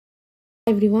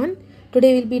Everyone,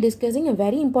 today we'll be discussing a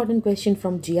very important question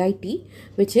from GIT,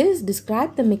 which is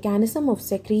describe the mechanism of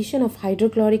secretion of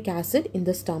hydrochloric acid in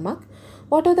the stomach.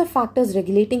 What are the factors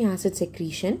regulating acid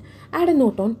secretion? Add a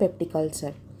note on peptic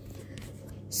ulcer.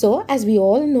 So, as we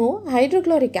all know,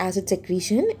 hydrochloric acid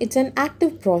secretion, it's an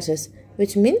active process,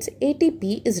 which means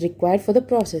ATP is required for the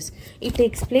process. It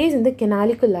takes place in the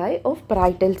canaliculi of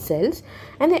parietal cells,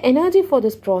 and the energy for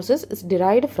this process is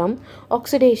derived from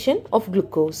oxidation of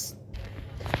glucose.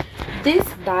 This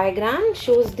diagram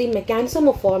shows the mechanism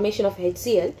of formation of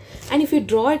HCl, and if you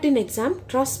draw it in exam,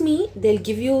 trust me, they'll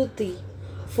give you the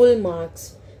full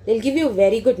marks. They'll give you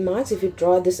very good marks if you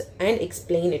draw this and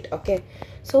explain it, okay?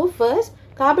 So first,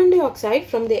 carbon dioxide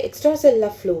from the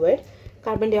extracellular fluid,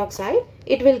 carbon dioxide,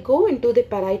 it will go into the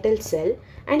parietal cell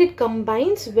and it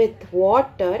combines with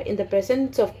water in the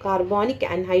presence of carbonic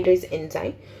anhydrase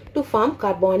enzyme to form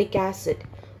carbonic acid.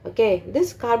 Okay,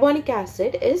 this carbonic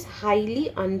acid is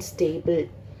highly unstable.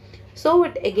 So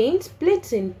it again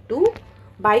splits into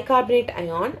bicarbonate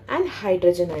ion and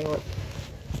hydrogen ion.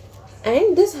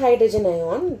 And this hydrogen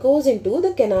ion goes into the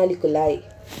canaliculi.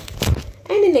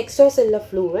 And in extracellular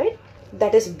fluid,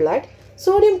 that is blood,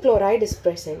 sodium chloride is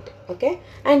present. Okay,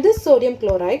 and this sodium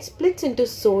chloride splits into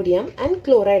sodium and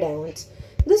chloride ions.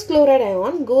 This chloride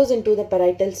ion goes into the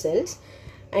parietal cells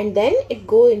and then it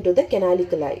goes into the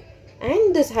canaliculi.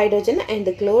 And this hydrogen and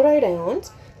the chloride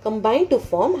ions combine to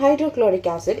form hydrochloric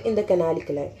acid in the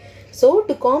canaliculi. So,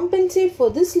 to compensate for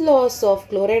this loss of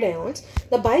chloride ions,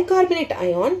 the bicarbonate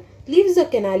ion leaves the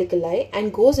canaliculi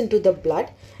and goes into the blood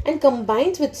and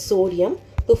combines with sodium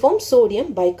to form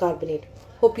sodium bicarbonate.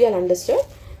 Hope you all understood.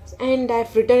 And I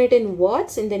have written it in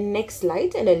words in the next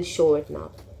slides and I will show it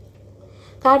now.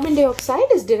 Carbon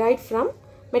dioxide is derived from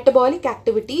metabolic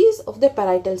activities of the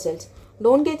parietal cells.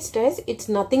 Don't get stressed, it's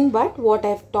nothing but what I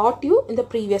have taught you in the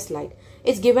previous slide.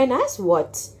 It's given as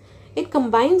words. It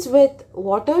combines with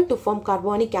water to form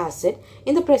carbonic acid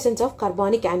in the presence of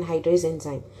carbonic anhydrase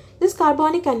enzyme. This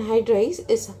carbonic acid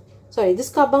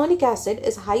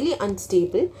is highly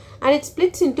unstable and it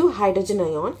splits into hydrogen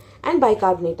ion and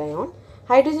bicarbonate ion.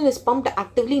 Hydrogen is pumped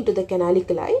actively into the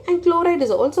canaliculi and chloride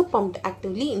is also pumped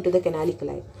actively into the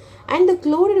canaliculi. And the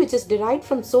chloride which is derived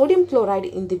from sodium chloride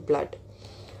in the blood.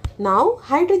 Now,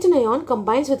 hydrogen ion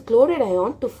combines with chloride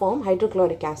ion to form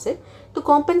hydrochloric acid. To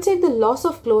compensate the loss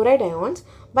of chloride ions,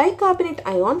 bicarbonate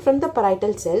ion from the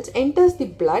parietal cells enters the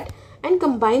blood and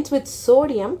combines with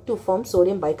sodium to form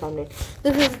sodium bicarbonate.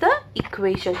 This is the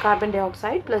equation. Carbon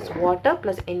dioxide plus water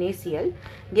plus NaCl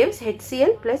gives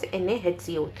HCl plus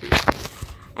NaHCO3.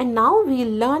 And now we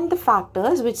learn the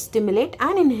factors which stimulate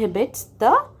and inhibits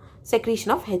the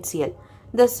secretion of HCl.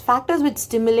 The factors which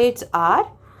stimulates are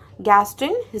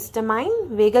gastrin, histamine,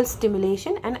 vagal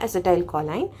stimulation and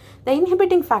acetylcholine. The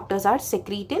inhibiting factors are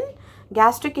secretin,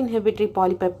 gastric inhibitory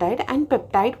polypeptide and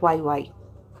peptide YY.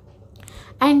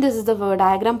 And this is the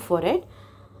diagram for it.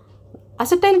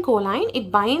 Acetylcholine, it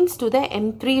binds to the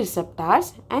M3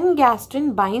 receptors and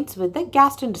gastrin binds with the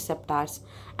gastrin receptors.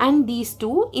 And these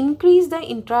two increase the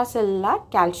intracellular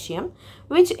calcium,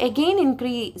 which again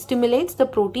stimulates the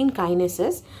protein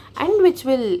kinases and which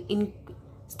will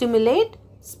stimulate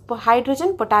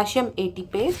hydrogen potassium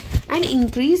ATPase and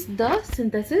increase the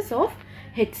synthesis of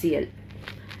HCl.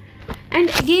 And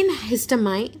again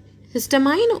histamine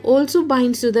also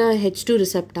binds to the H2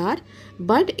 receptor,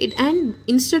 but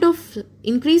instead of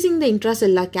increasing the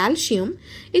intracellular calcium,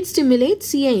 it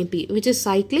stimulates CAMP, which is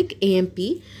cyclic AMP.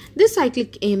 This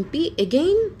cyclic AMP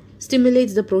again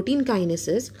stimulates the protein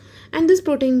kinases, and this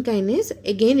protein kinase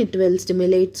again it will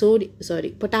stimulate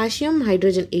potassium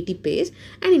hydrogen ATPase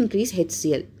and increase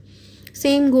HCl.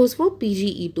 Same goes for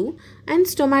PGE2, and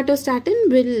stomatostatin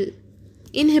will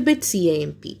inhibit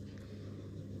CAMP.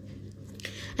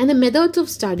 And the methods of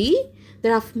study,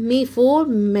 there are 4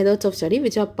 methods of study,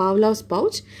 which are Pavlov's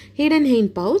pouch, Hayden-Hain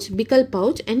pouch, Bickel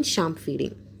pouch and sham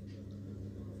feeding.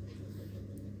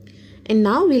 And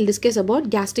now we'll discuss about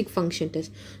gastric function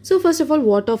test. So first of all,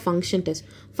 what are function tests?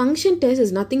 Function test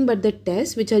is nothing but the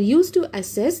tests which are used to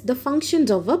assess the functions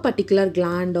of a particular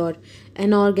gland or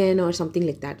an organ or something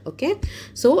like that. Okay.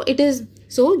 So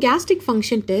gastric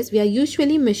function test, we are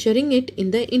usually measuring it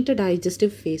in the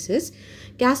interdigestive phases.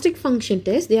 Gastric function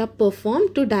tests, they are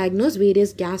performed to diagnose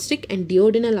various gastric and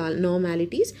duodenal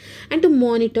abnormalities and to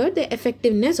monitor the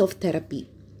effectiveness of therapy.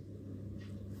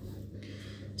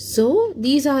 So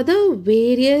these are the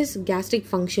various gastric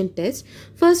function tests.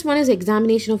 First one is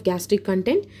examination of gastric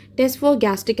content, test for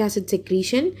gastric acid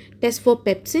secretion, test for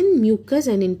pepsin, mucus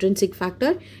and intrinsic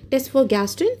factor, test for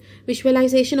gastrin,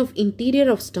 visualization of interior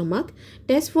of stomach,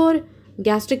 test for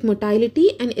gastric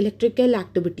motility and electrical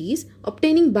activities,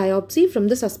 obtaining biopsy from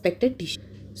the suspected tissue.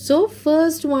 So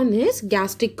first one is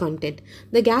gastric content.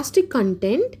 The gastric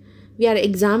content, we are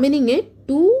examining it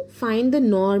to find the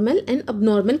normal and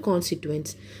abnormal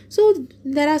constituents. So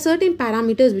there are certain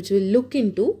parameters which we'll look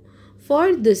into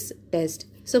for this test.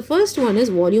 So first one is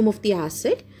volume of the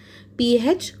acid,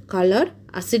 pH, color,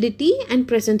 acidity and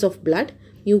presence of blood,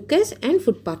 mucus and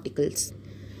food particles.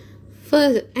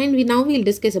 First, and now we'll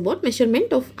discuss about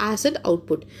measurement of acid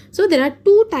output. So there are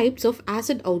two types of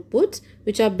acid outputs,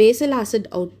 which are basal acid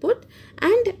output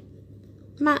and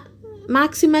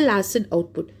maximal acid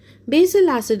output. Basal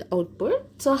acid output,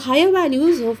 so higher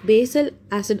values of basal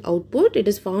acid output, it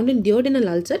is found in duodenal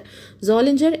ulcer,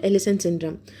 Zollinger-Ellison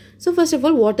syndrome. So first of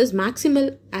all, what is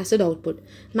maximal acid output?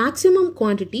 Maximum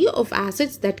quantity of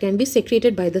acids that can be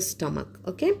secreted by the stomach,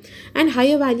 okay? And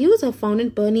higher values are found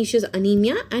in pernicious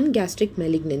anemia and gastric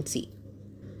malignancy.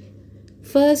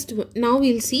 First, now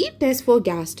we'll see test for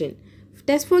gastrin.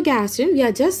 Test for gastrin, we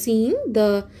are just seeing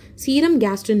the serum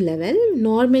gastrin level.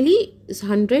 Normally is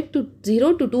 100 to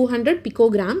 0 to 200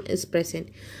 picogram is present.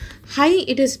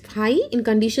 It is high in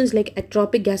conditions like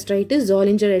atrophic gastritis,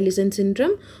 Zollinger-Ellison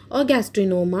syndrome or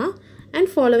gastrinoma and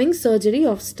following surgery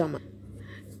of stomach.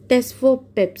 Test for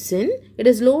pepsin, it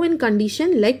is low in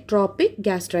condition like tropic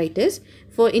gastritis.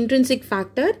 For intrinsic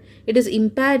factor, it is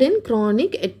impaired in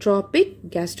chronic atrophic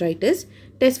gastritis.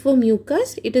 Test for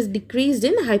mucus, it is decreased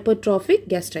in hypertrophic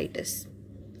gastritis.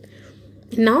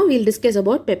 Now we'll discuss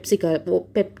about peptic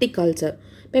ulcer.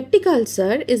 Peptic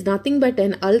ulcer is nothing but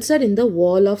an ulcer in the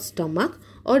wall of stomach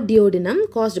or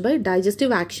duodenum caused by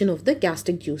digestive action of the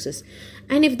gastric juices.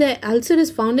 And if the ulcer is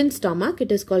found in stomach,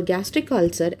 it is called gastric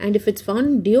ulcer, and if it's found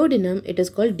in duodenum, it is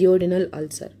called duodenal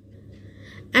ulcer.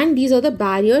 And these are the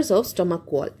barriers of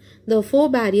stomach wall. The four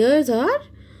barriers are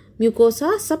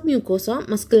mucosa, submucosa,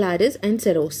 muscularis and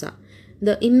serosa.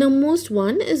 The innermost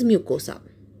one is mucosa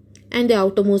and the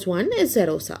outermost one is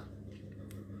serosa.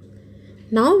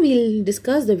 Now we'll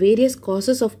discuss the various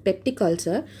causes of peptic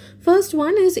ulcer. First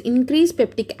one is increased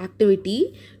peptic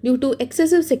activity due to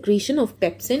excessive secretion of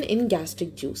pepsin in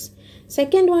gastric juice.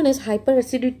 Second one is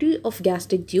hyperacidity of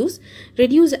gastric juice,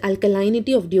 reduced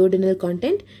alkalinity of duodenal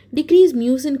content, decreased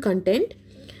mucin content,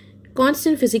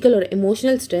 constant physical or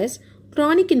emotional stress,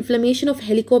 chronic inflammation of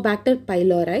Helicobacter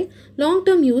pylori,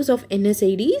 long-term use of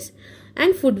NSAIDs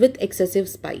and food with excessive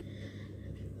spice.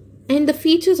 And the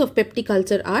features of peptic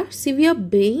ulcer are severe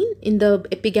pain in the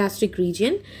epigastric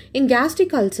region. In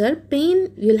gastric ulcer,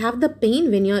 you'll have the pain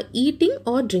when you're eating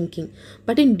or drinking.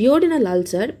 But in duodenal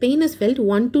ulcer, pain is felt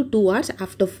 1 to 2 hours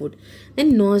after food.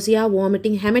 Then nausea,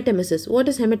 vomiting, hematemesis. What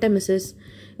is hematemesis?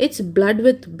 It's blood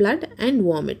with blood and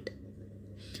vomit.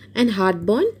 And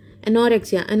heartburn,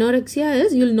 anorexia. Anorexia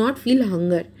is you'll not feel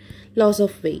hunger, loss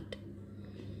of weight.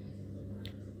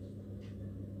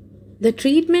 The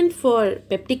treatment for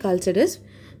peptic ulcer is,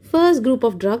 first group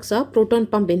of drugs are proton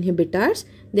pump inhibitors.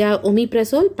 They are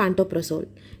omeprazole, pantoprazole.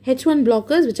 H1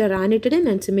 blockers, which are ranitidine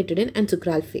and cimetidine and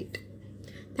sucralfate.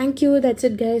 Thank you. That's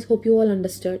it, guys. Hope you all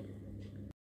understood.